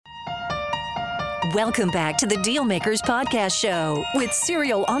Welcome back to the Dealmakers Podcast Show with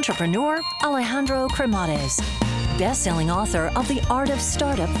serial entrepreneur Alejandro Cremades, best-selling author of The Art of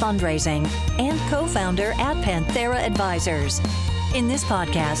Startup Fundraising and co-founder at Panthera Advisors. In this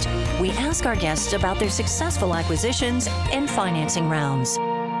podcast, we ask our guests about their successful acquisitions and financing rounds.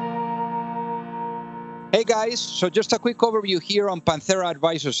 Hey guys, so just a quick overview here on Panthera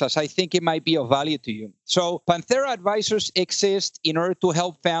Advisors, as I think it might be of value to you. So Panthera Advisors exists in order to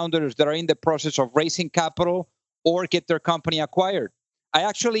help founders that are in the process of raising capital or get their company acquired. I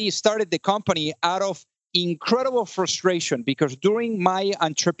actually started the company out of incredible frustration because during my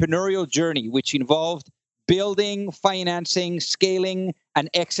entrepreneurial journey, which involved building, financing, scaling, and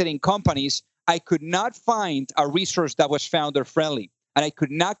exiting companies, I could not find a resource that was founder-friendly. And I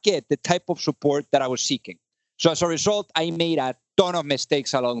could not get the type of support that I was seeking. So as a result, I made a ton of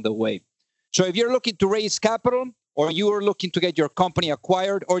mistakes along the way. So if you're looking to raise capital, or you are looking to get your company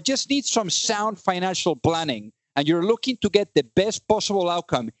acquired, or just need some sound financial planning, and you're looking to get the best possible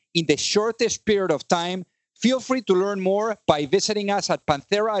outcome in the shortest period of time, feel free to learn more by visiting us at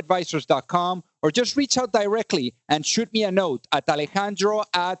pantheraadvisors.com, or just reach out directly and shoot me a note at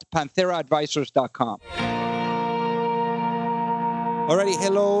alejandro@pantheraadvisors.com. Alrighty,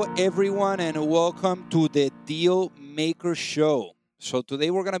 hello everyone, and welcome to the Deal Maker Show. So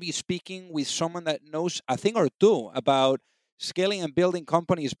today we're going to be speaking with someone that knows a thing or two about scaling and building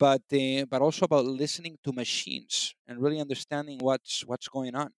companies, but also about listening to machines and really understanding what's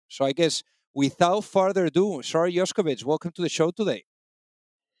going on. So I guess without further ado, Saar Yoskovitz, welcome to the show today.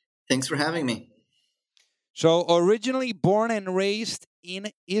 Thanks for having me. So originally born and raised in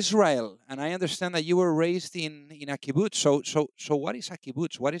Israel, and I understand that you were raised in a kibbutz. So what is a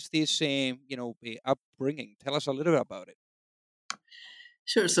kibbutz? What is this upbringing? Tell us a little bit about it.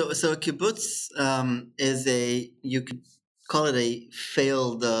 Sure. So a kibbutz is you could call it a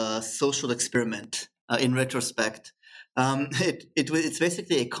failed social experiment in retrospect. It's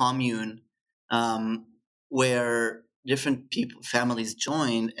basically a commune where different families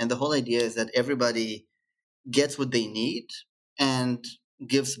join, and the whole idea is that everybody gets what they need and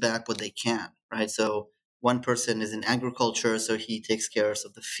gives back what they can, right? So one person is in agriculture, so he takes care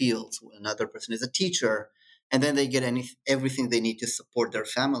of the fields. Another person is a teacher, and then they get everything they need to support their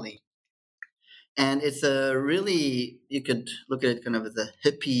family. And it's you could look at it kind of as a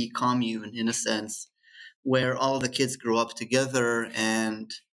hippie commune in a sense, where all the kids grow up together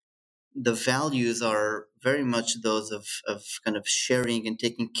and the values are very much those of kind of sharing and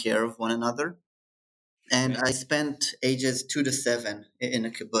taking care of one another. And I spent ages 2 to 7 in a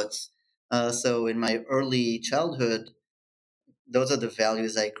kibbutz. So in my early childhood, those are the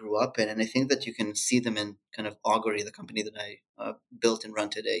values I grew up in. And I think that you can see them in kind of Augury, the company that I built and run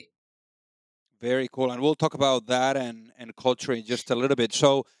today. Very cool. And we'll talk about that and culture in just a little bit.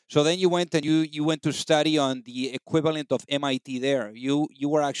 So then you went and you went to study on the equivalent of MIT there. You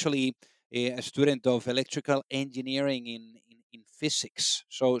were actually a student of electrical engineering in physics.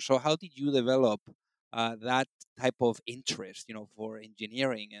 So how did you develop that type of interest, for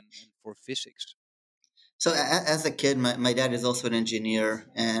engineering and for physics? So as a kid, my dad is also an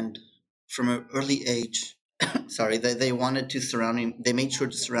engineer, and from an early age, sorry, they wanted to surround me. They made sure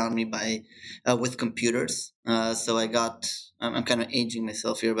to surround me with computers. So I'm kind of aging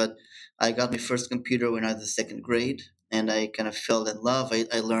myself here, but I got my first computer when I was in second grade, and I kind of fell in love.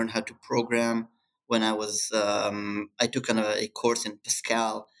 I learned how to program when I was. I took kind of a course in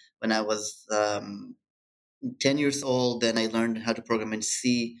Pascal when I was 10 years old. Then I learned how to program in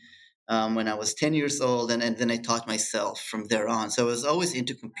C when I was 10 years old, and then I taught myself from there on. So I was always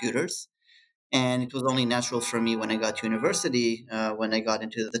into computers, and it was only natural for me when I got to university, when I got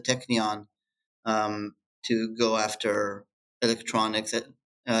into the Technion, to go after electronics,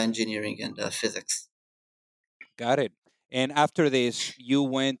 engineering, and physics. Got it. And after this, you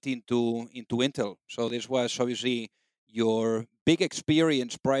went into Intel. So this was obviously your big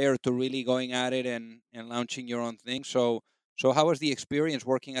experience prior to really going at it and launching your own thing. So how was the experience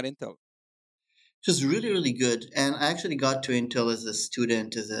working at Intel? It was really, really good. And I actually got to Intel as a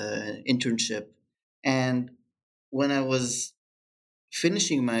student, as an internship. And when I was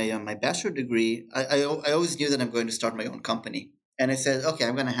finishing my bachelor degree, I always knew that I'm going to start my own company. And I said, okay,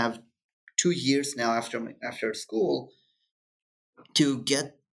 I'm going to have 2 years now after school to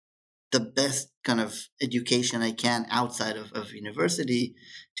get the best kind of education I can outside of university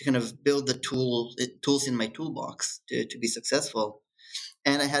to kind of build the tools in my toolbox to be successful.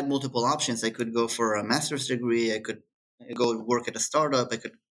 And I had multiple options. I could go for a master's degree. I could go work at a startup. I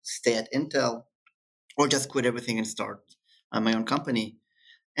could stay at Intel, or just quit everything and start my own company.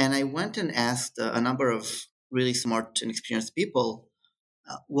 And I went and asked a number of really smart and experienced people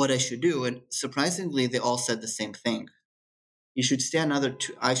what I should do. And surprisingly, they all said the same thing. You should stay another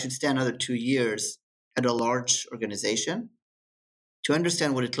I should stay another 2 years at a large organization to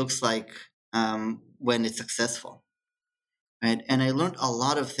understand what it looks like when it's successful. Right. And I learned a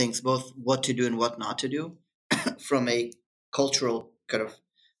lot of things, both what to do and what not to do, from a cultural kind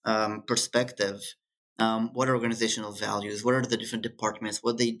of perspective. What are organizational values? What are the different departments?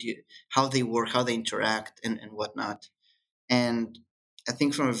 What they do, how they work, how they interact, and whatnot. And I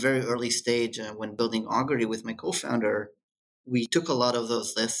think from a very early stage, when building Augury with my co-founder, we took a lot of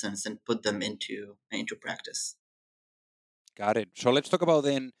those lessons and put them into practice. Got it. So let's talk about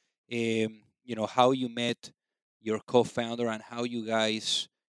then, how you met your co-founder and how you guys,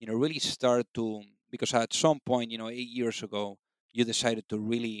 really start to, because at some point, 8 years ago, you decided to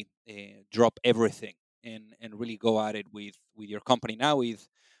really drop everything and really go at it with your company now with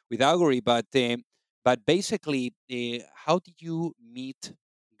Augury. But basically, how did you meet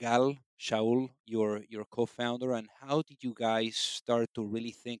Gal Shaul, your co-founder, and how did you guys start to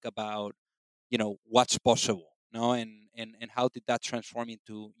really think about what's possible, no, and how did that transform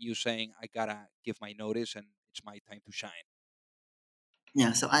into you saying I gotta give my notice and it's my time to shine?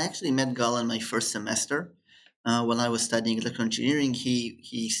 Yeah, so I actually met Gal in my first semester. When I was studying electrical engineering,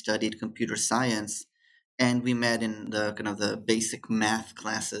 he studied computer science, and we met in the kind of the basic math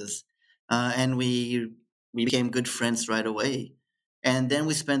classes, and we became good friends right away. And then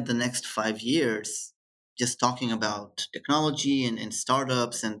we spent the next 5 years just talking about technology and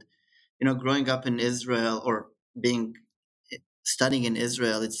startups, and growing up in Israel or being studying in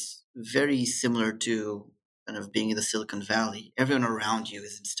Israel, it's very similar to kind of being in the Silicon Valley. Everyone around you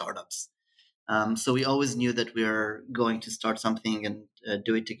is in startups. So we always knew that we were going to start something and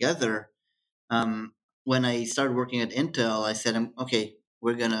do it together. Um, when I started working at Intel, I said, "Okay,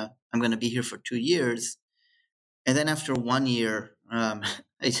 I'm gonna be here for 2 years." And then after 1 year,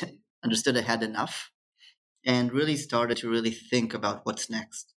 I understood I had enough and really started to really think about what's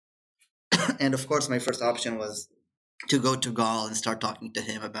next. And of course, my first option was to go to Gal and start talking to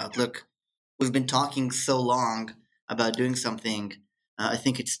him about, look, we've been talking so long about doing something. I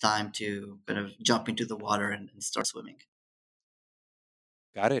think it's time to kind of jump into the water and start swimming.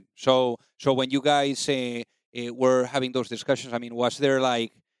 Got it. So when you guys were having those discussions, I mean, was there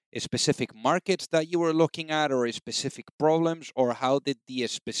like a specific markets that you were looking at, or a specific problems, or how did the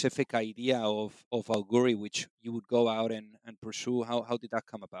specific idea of Augury, which you would go out and pursue, how did that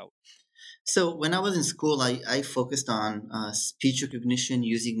come about? So when I was in school, I focused on speech recognition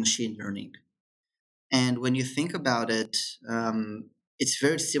using machine learning. And when you think about it, it's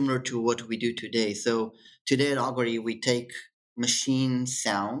very similar to what we do today. So today at Augury, we take machine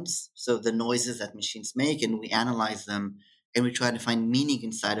sounds, so the noises that machines make, and we analyze them and we try to find meaning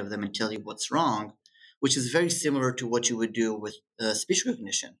inside of them and tell you what's wrong, which is very similar to what you would do with speech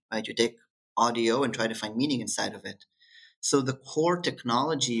recognition, right? You take audio and try to find meaning inside of it. So the core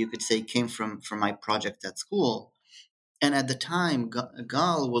technology, you could say, came from my project at school. And at the time,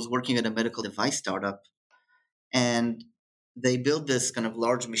 Gal was working at a medical device startup, and they built this kind of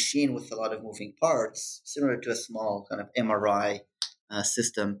large machine with a lot of moving parts, similar to a small kind of MRI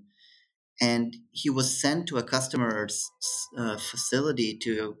system. And he was sent to a customer's facility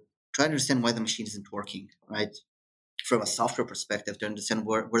to try to understand why the machine isn't working, right? From a software perspective, to understand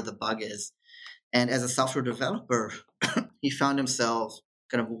where the bug is. And as a software developer, he found himself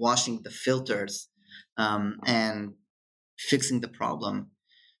kind of washing the filters and fixing the problem.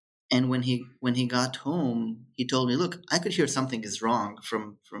 And when he got home, he told me, "Look, I could hear something is wrong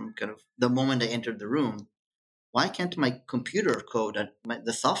from kind of the moment I entered the room. Why can't my computer code and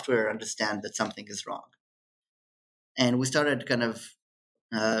the software understand that something is wrong?" And we started kind of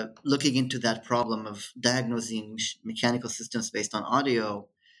looking into that problem of diagnosing mechanical systems based on audio,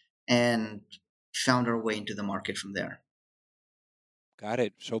 and found our way into the market from there. Got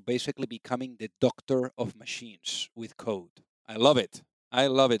it. So basically becoming the doctor of machines with code. I love it. I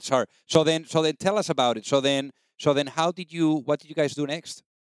love it. Sorry. So then tell us about it. So then what did you guys do next?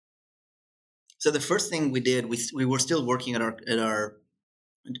 So the first thing we did, we were still working at our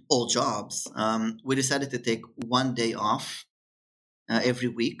old jobs. We decided to take one day off every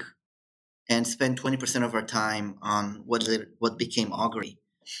week and spend 20% of our time on what became Augury.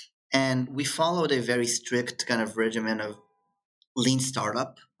 And we followed a very strict kind of regimen of lean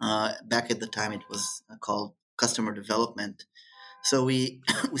startup. Back at the time, it was called customer development. So we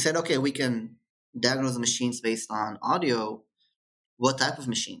we said, okay, we can diagnose the machines based on audio. What type of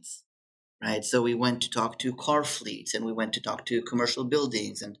machines, right? So we went to talk to car fleets, and we went to talk to commercial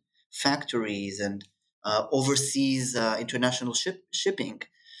buildings and factories and overseas international shipping,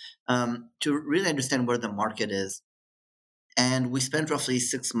 to really understand where the market is. And we spent roughly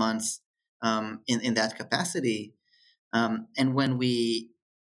 6 months in that capacity. And when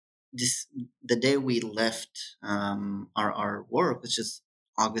this, the day we left our work, which is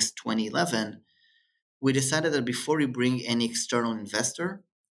August 2011, we decided that before we bring any external investor,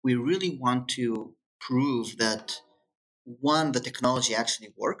 we really want to prove that one, the technology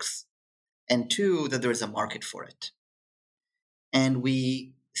actually works, and two, that there is a market for it. And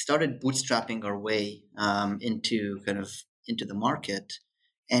we started bootstrapping our way into the market,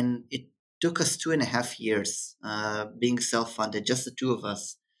 and it took us 2.5 years being self-funded, just the two of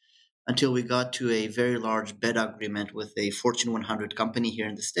us, until we got to a very large beta agreement with a Fortune 100 company here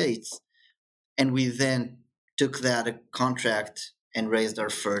in the States. And we then took that contract and raised our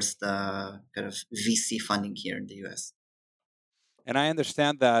first kind of VC funding here in the US. And I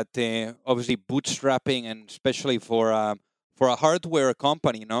understand that obviously bootstrapping, and especially for a hardware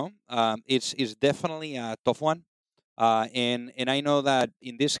company, no, it's definitely a tough one. And I know that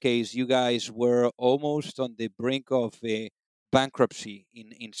in this case, you guys were almost on the brink of a bankruptcy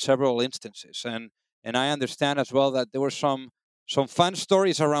in several instances, and I understand as well that there were some fun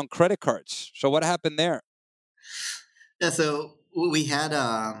stories around credit cards. So what happened there? Yeah, so we had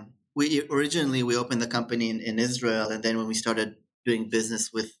we originally we opened the company in Israel, and then when we started doing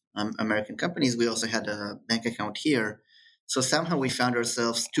business with American companies, we also had a bank account here. So somehow we found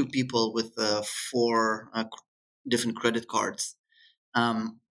ourselves two people with four different credit cards.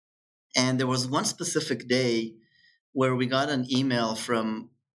 Um, and there was one specific day where we got an email from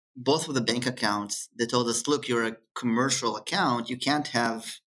both of the bank accounts that told us, "Look, you're a commercial account. You can't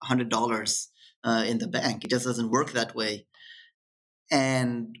have $100 in the bank. It just doesn't work that way.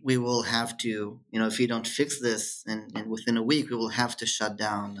 And we will have to, if you don't fix this, and within a week, we will have to shut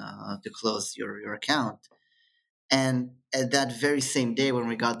down to close your account." And at that very same day, when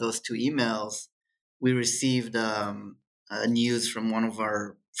we got those two emails, we received news from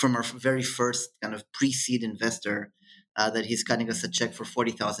from our very first kind of pre-seed investor that he's cutting us a check for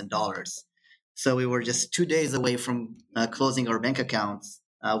 $40,000. So we were just 2 days away from closing our bank accounts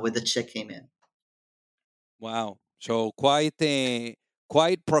when the check came in. Wow. So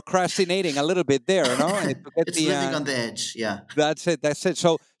quite procrastinating a little bit there, no? To get It's the living on the edge, yeah. That's it. That's it.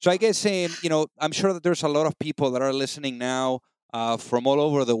 So I guess I'm sure that there's a lot of people that are listening now from all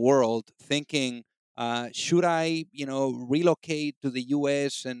over the world, thinking, should I, relocate to the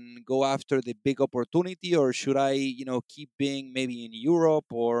U.S. and go after the big opportunity, or should I, keep being maybe in Europe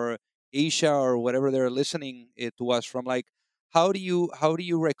or Asia or whatever they're listening to us from? Like, how do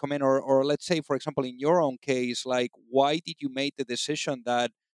you recommend, or let's say, for example, in your own case, like, why did you make the decision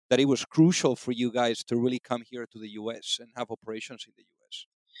that it was crucial for you guys to really come here to the US and have operations in the US?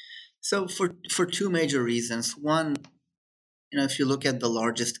 So for two major reasons. One, if you look at the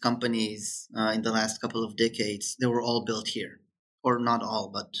largest companies in the last couple of decades, they were all built here, or not all,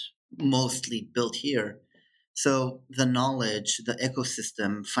 but mostly built here. So the knowledge, the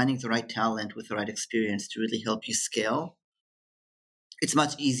ecosystem, finding the right talent with the right experience to really help you scale, it's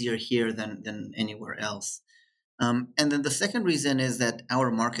much easier here than anywhere else. And then the second reason is that our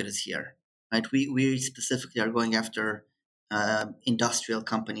market is here, right? We specifically are going after industrial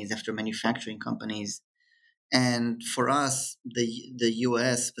companies, after manufacturing companies. And for us, the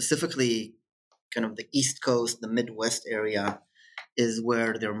US, specifically kind of the East Coast, the Midwest area, is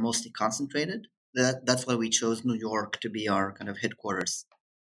where they're mostly concentrated. That's why we chose New York to be our kind of headquarters.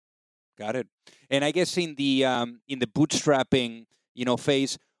 Got it. And I guess in the bootstrapping,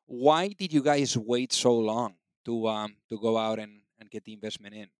 phase, why did you guys wait so long to go out and get the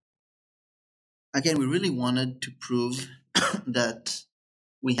investment in? Again, we really wanted to prove that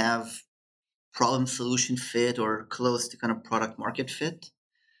we have problem solution fit or close to kind of product market fit,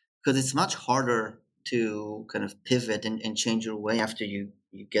 because it's much harder to kind of pivot and change your way after you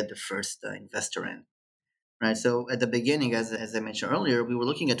get the first investor in, right? So at the beginning, as I mentioned earlier, we were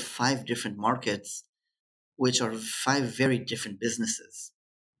looking at 5 different markets, which are 5 very different businesses.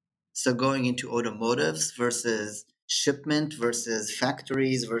 So going into automotives versus shipment versus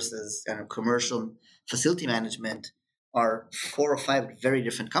factories versus kind of commercial facility management are 4 or 5 very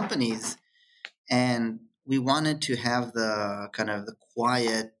different companies. And we wanted to have the kind of the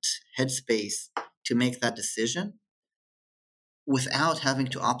quiet headspace to make that decision without having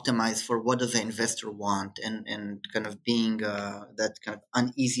to optimize for what does the investor want, and kind of being that kind of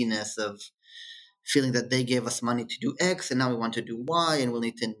uneasiness of feeling that they gave us money to do X and now we want to do Y and we'll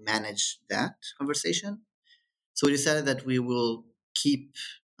need to manage that conversation. So we decided that we will keep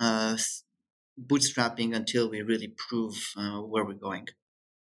uh, bootstrapping until we really prove where we're going.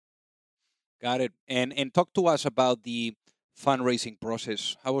 Got it. And talk to us about the fundraising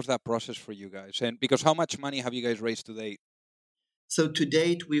process. How was that process for you guys? And because how much money have you guys raised to date? So to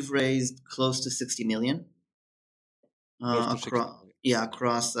date, we've raised close to 60 million Close to 60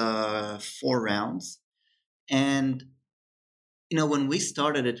 across million. across 4 rounds. And when we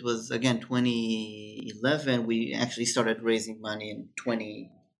started, it was again 2011. We actually started raising money in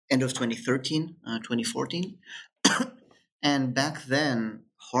 20 end of 2013, 2014. And back then,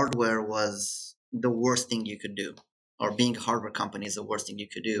 hardware was the worst thing you could do, or being a hardware company is the worst thing you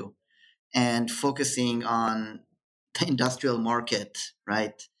could do. And focusing on the industrial market,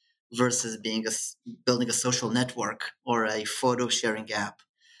 right, versus building a social network or a photo sharing app,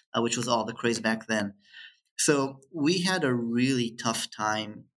 which was all the craze back then. So we had a really tough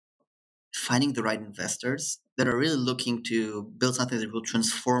time finding the right investors that are really looking to build something that will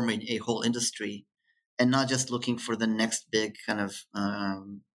transform a whole industry and not just looking for the next big kind of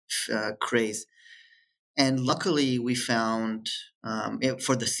craze. And luckily, we found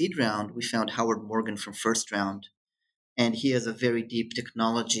for the seed round, we found Howard Morgan from first round, and he has a very deep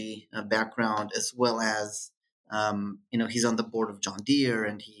technology background as well as he's on the board of John Deere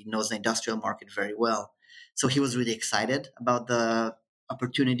and he knows the industrial market very well. So he was really excited about the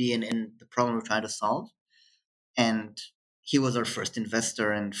opportunity and the problem we're trying to solve, and he was our first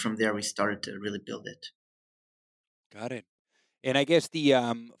investor. And from there, we started to really build it. Got it. And I guess the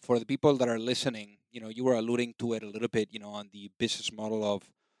for the people that are listening, you were alluding to it a little bit, on the business model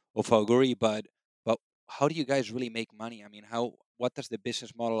of Augury, but how do you guys really make money? I mean, what does the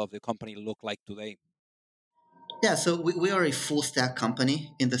business model of the company look like today? Yeah, so we are a full stack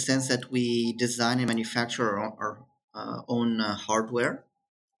company in the sense that we design and manufacture our own hardware,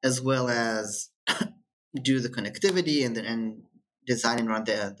 as well as do the connectivity and design and run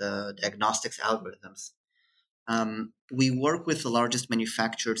the diagnostics algorithms. We work with the largest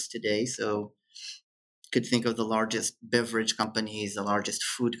manufacturers today, so you could think of the largest beverage companies, the largest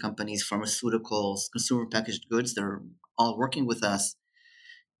food companies, pharmaceuticals, consumer packaged goods. They're all working with us,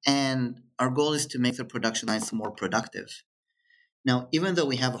 and our goal is to make the production lines more productive. Now, even though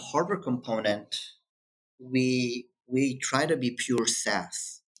we have a hardware component, we try to be pure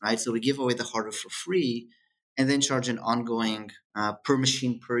SaaS, right? So we give away the hardware for free, and then charge an ongoing per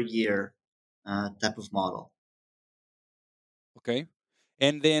machine per year type of model. Okay.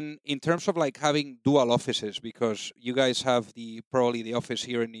 And then in terms of like having dual offices, because you guys have probably the office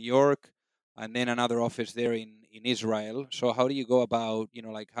here in New York and then another office there in Israel. So how do you go about,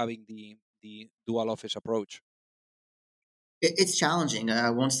 like having the dual office approach? It's challenging.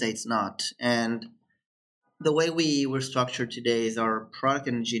 I won't say it's not. And the way we were structured today is our product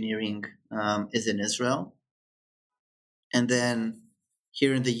engineering is in Israel, and then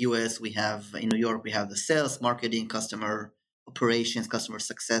here in the US, in New York, we have the sales, marketing, customer operations, customer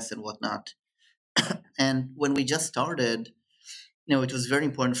success, and whatnot. And when we just started, it was very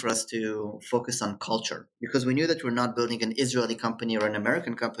important for us to focus on culture because we knew that we're not building an Israeli company or an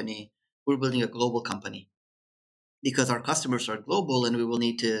American company. We're building a global company because our customers are global and we will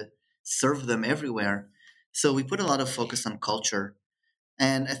need to serve them everywhere. So we put a lot of focus on culture.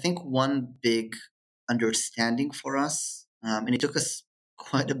 And I think one big understanding for us, and it took us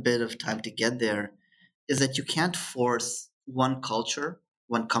quite a bit of time to get there, is that you can't force one culture,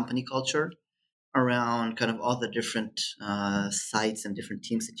 one company culture, around kind of all the different sites and different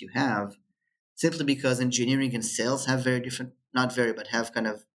teams that you have, simply because engineering and sales have very different, not very, but have kind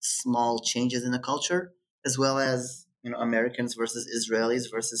of small changes in the culture, as well as Americans versus Israelis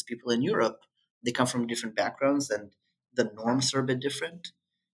versus people in Europe. They come from different backgrounds and the norms are a bit different.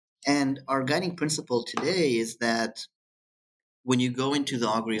 And our guiding principle today is that when you go into the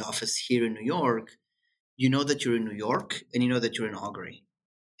Augury office here in New York, you know that you're in New York and you know that you're in Augury.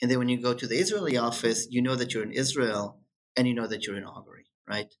 And then when you go to the Israeli office, you know that you're in Israel and you know that you're in Augury,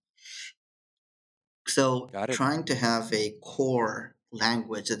 right? So Got it. trying to have a core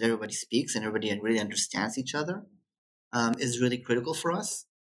language that everybody speaks and everybody really understands each other is really critical for us.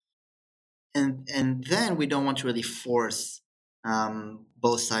 And then we don't want to really force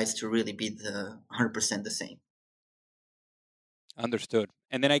both sides to really be the 100% the same. Understood.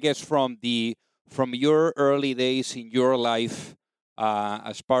 And then I guess from your early days in your life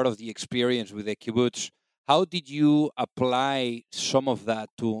as part of the experience with the kibbutz, how did you apply some of that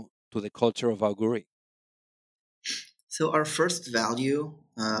to the culture of Augury? So our first value,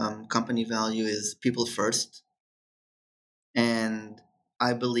 company value, is people first, and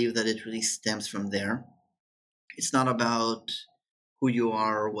I believe that it really stems from there. It's not about who you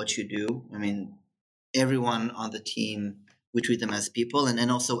are or what you do. I mean, everyone on the team, we treat them as people,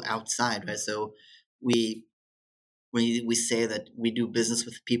 and also outside, right? So we we say that we do business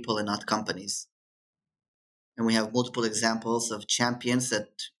with people and not companies, and we have multiple examples of champions that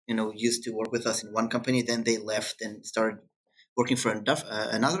used to work with us in one company, then they left and started working for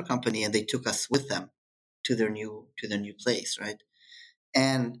another company, and they took us with them to their new place, right?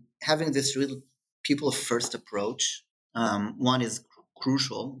 And having this real people first approach, one is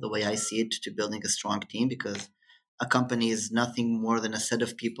crucial, the way I see it, to building a strong team, because a company is nothing more than a set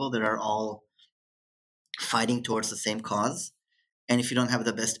of people that are all fighting towards the same cause. And if you don't have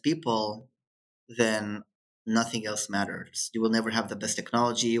the best people, then nothing else matters. You will never have the best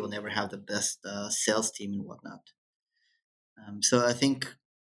technology. You will never have the best sales team and whatnot. So I think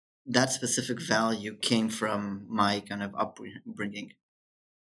that specific value came from my kind of upbringing.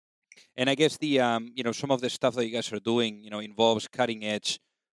 And I guess the some of the stuff that you guys are doing, involves cutting edge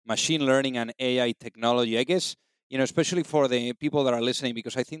machine learning and AI technology. I guess, especially for the people that are listening,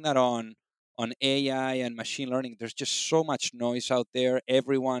 because I think that on AI and machine learning, there's just so much noise out there.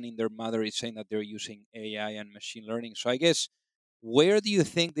 Everyone in their mother is saying that they're using AI and machine learning. So I guess, where do you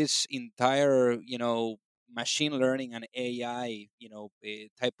think this entire, machine learning and AI,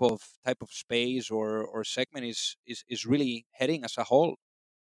 type of space or segment is really heading as a whole?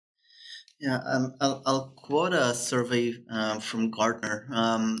 Yeah, I'll quote a survey from Gartner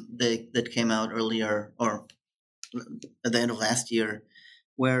that came out earlier or at the end of last year,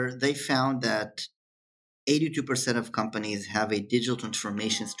 where they found that 82% of companies have a digital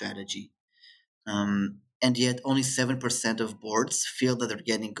transformation strategy, and yet only 7% of boards feel that they're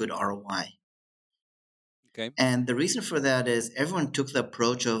getting good ROI. Okay. And the reason for that is everyone took the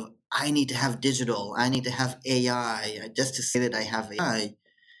approach of, I need to have digital, I need to have AI, just to say that I have AI,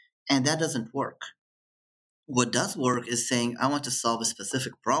 and that doesn't work. What does work is saying, I want to solve a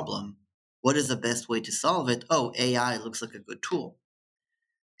specific problem. What is the best way to solve it? Oh, AI looks like a good tool.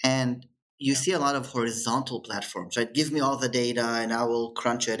 And you Yeah. see a lot of horizontal platforms, right? Give me all the data and I will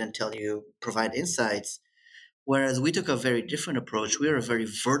crunch it and tell you, provide insights. Whereas we took a very different approach. We are a very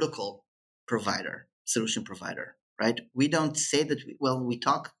vertical provider, solution provider, right? We don't say that,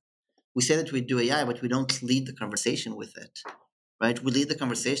 we say that we do AI, but we don't lead the conversation with it, right? We lead the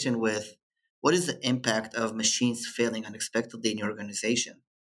conversation with, what is the impact of machines failing unexpectedly in your organization?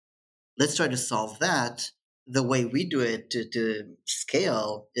 Let's try to solve that. The way we do it to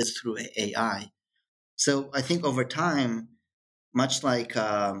scale is through AI. So I think over time, much like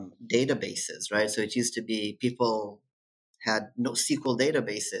databases, right? So it used to be people had no SQL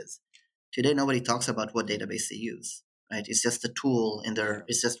databases. Today, nobody talks about what database they use, right? It's just a tool in their, Yeah.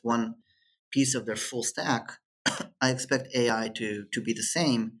 it's just one piece of their full stack. I expect AI to be the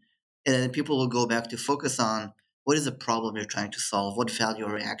same. And then people will go back to focus on, what is the problem you're trying to solve? What value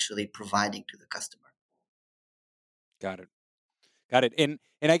are you actually providing to the customer? Got it. Got it. And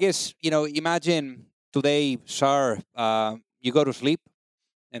I guess, imagine today, Sar, you go to sleep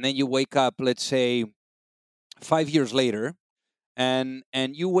and then you wake up, let's say 5 years later, and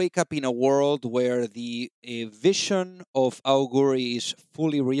you wake up in a world where the vision of Augury is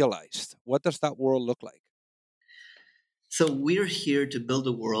fully realized. What does that world look like? So we're here to build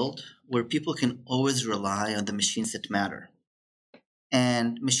a world where people can always rely on the machines that matter.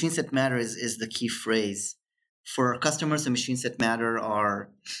 And machines that matter is the key phrase. For our customers, the machines that matter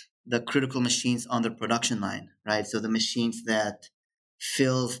are the critical machines on the production line, right? So the machines that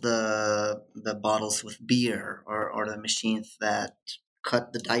fills the bottles with beer, or the machines that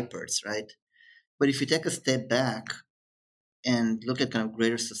cut the diapers, right? But if you take a step back and look at kind of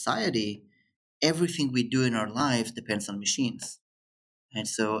greater society, everything we do in our lives depends on machines. And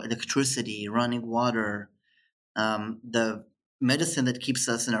so electricity, running water, the medicine that keeps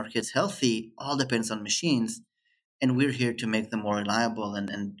us and our kids healthy all depends on machines. And we're here to make them more reliable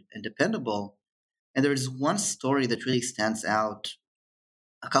and dependable. And there's one story that really stands out.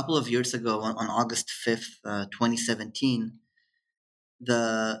 A couple of years ago, on August 5th, 2017,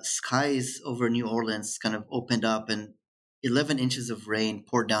 the skies over New Orleans kind of opened up, and 11 inches of rain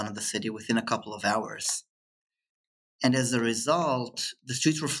poured down on the city within a couple of hours. And as a result, the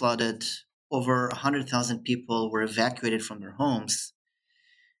streets were flooded. Over 100,000 people were evacuated from their homes,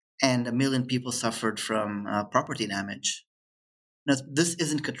 and 1 million people suffered from property damage. Now, this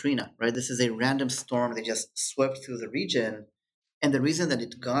isn't Katrina, right? This is a random storm that just swept through the region. And the reason that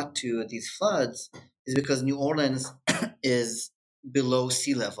it got to these floods is because New Orleans is below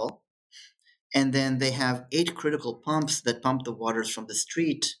sea level. And then they have 8 critical pumps that pump the waters from the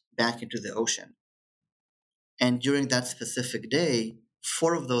street back into the ocean. And during that specific day,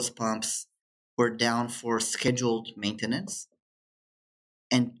 4 of those pumps were down for scheduled maintenance,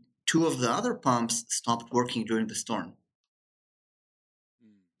 and 2 of the other pumps stopped working during the storm.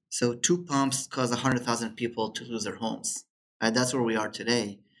 Mm. So 2 pumps caused 100,000 people to lose their homes. Right? That's where we are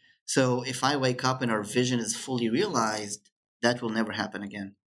today. So if I wake up and our vision is fully realized, that will never happen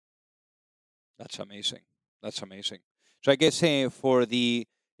again. That's amazing. That's amazing. So I guess for the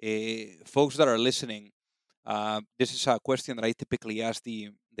folks that are listening, this is a question that I typically ask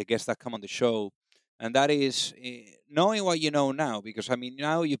the guests that come on the show, and that is knowing what you know now, because I mean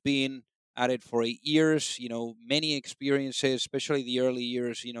now you've been at it for 8 years, many experiences, especially the early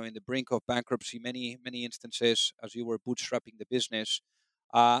years, in the brink of bankruptcy, many instances as you were bootstrapping the business.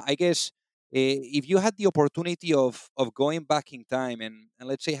 I guess if you had the opportunity of going back in time and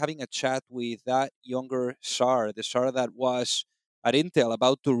let's say having a chat with that younger Saar, the Saar that was at Intel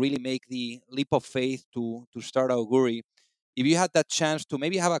about to really make the leap of faith to start Augury, if you had that chance to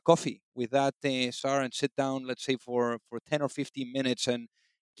maybe have a coffee with that Saar and sit down, let's say for 10 or 15 minutes and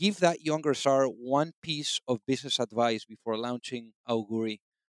give that younger Saar one piece of business advice before launching Augury,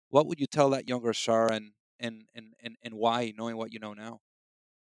 what would you tell that younger Saar and why, knowing what you know now?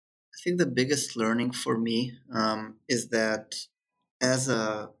 I think the biggest learning for me is that as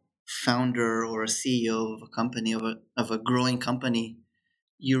a founder or a CEO of a company, of a growing company,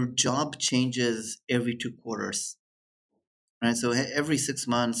 your job changes every 2 quarters, right? So every 6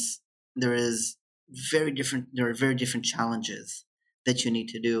 months, there are very different challenges that you need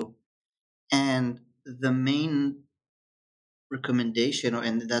to do. And the main recommendation,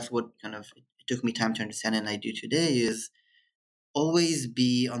 and that's what kind of it took me time to understand and I do today, is always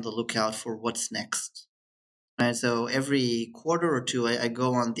be on the lookout for what's next. Right. So every quarter or two, I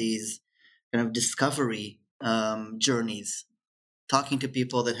go on these kind of discovery journeys, talking to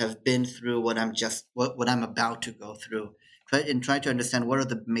people that have been through what I'm about to go through, try to understand what are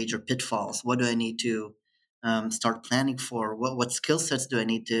the major pitfalls. What do I need to start planning for? What skill sets do I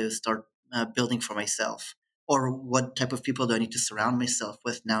need to start building for myself? Or what type of people do I need to surround myself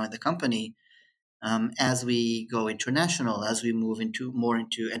with now in the company as we go international, as we move into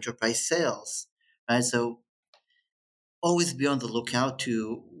enterprise sales, right? So always be on the lookout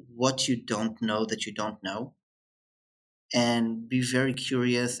to what you don't know that you don't know, and be very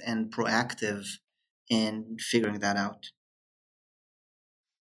curious and proactive in figuring that out.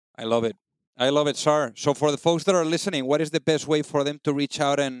 I love it. I love it, Sar. So for the folks that are listening, what is the best way for them to reach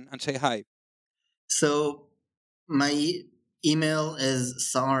out and say hi? So my email is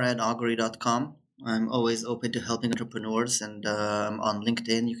saar@augury.com. I'm always open to helping entrepreneurs, and on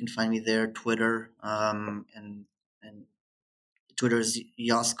LinkedIn you can find me there. Twitter and Twitter is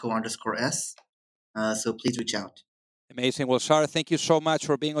Yosko_S. So please reach out. Amazing. Well, Sar, thank you so much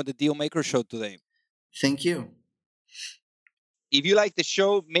for being on the Deal Maker Show today. Thank you. If you like the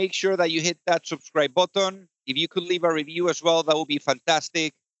show, make sure that you hit that subscribe button. If you could leave a review as well, that would be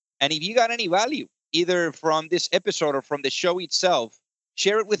fantastic. And if you got any value, either from this episode or from the show itself,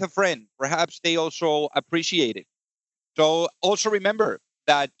 share it with a friend. Perhaps they also appreciate it. So also remember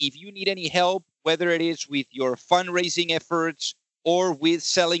that if you need any help, whether it is with your fundraising efforts or with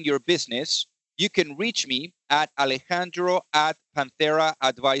selling your business, you can reach me at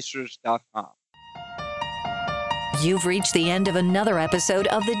alejandro@pantheraadvisors.com. You've reached the end of another episode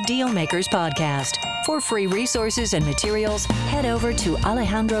of the Dealmakers Podcast. For free resources and materials, head over to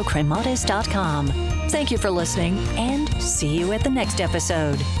alejandrocremades.com. Thank you for listening, and see you at the next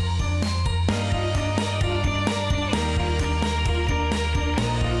episode.